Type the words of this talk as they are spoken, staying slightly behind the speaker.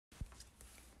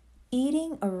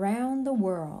Eating around the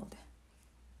world.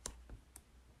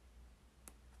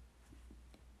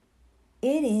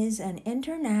 It is an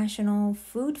international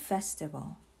food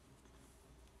festival.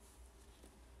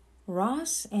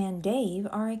 Ross and Dave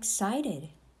are excited.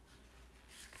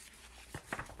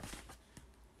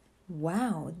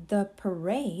 Wow, the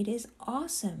parade is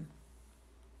awesome.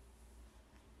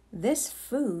 This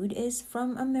food is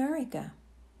from America.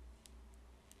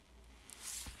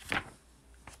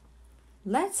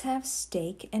 Let's have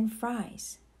steak and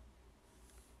fries.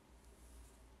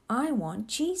 I want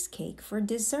cheesecake for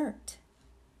dessert.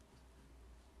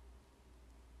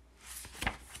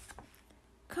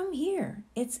 Come here,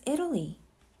 it's Italy.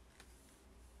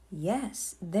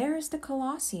 Yes, there's the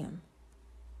Colosseum.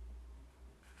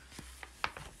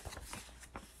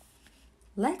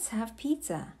 Let's have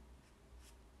pizza.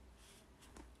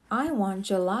 I want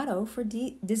gelato for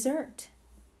dessert.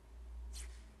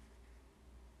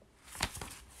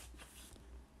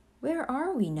 Where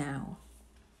are we now?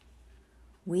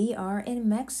 We are in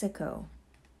Mexico.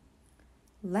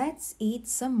 Let's eat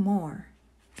some more.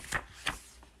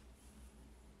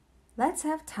 Let's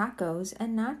have tacos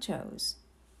and nachos.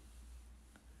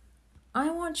 I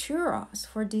want churros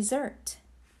for dessert.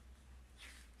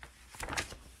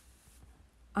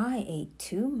 I ate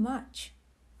too much.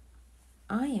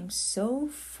 I am so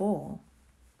full.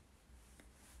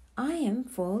 I am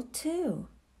full too.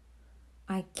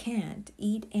 I can't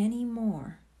eat any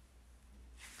more.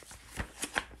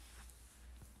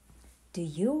 Do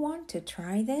you want to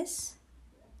try this?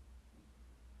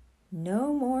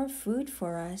 No more food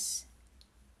for us.